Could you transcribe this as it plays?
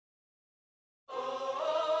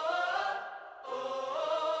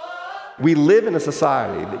We live in a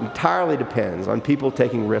society that entirely depends on people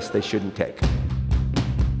taking risks they shouldn't take.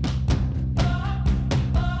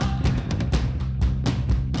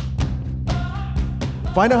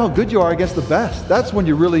 Find out how good you are against the best. That's when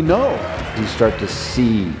you really know. You start to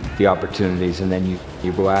see the opportunities, and then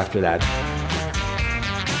you go after that.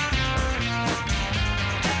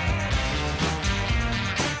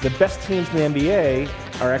 The best teams in the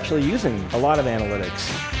NBA are actually using a lot of analytics.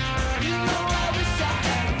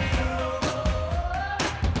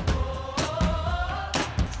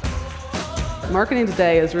 Marketing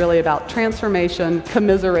today is really about transformation,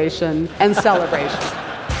 commiseration, and celebration.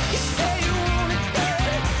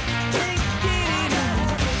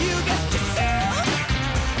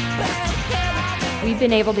 We've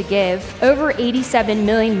been able to give over 87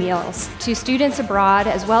 million meals to students abroad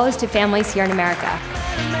as well as to families here in America.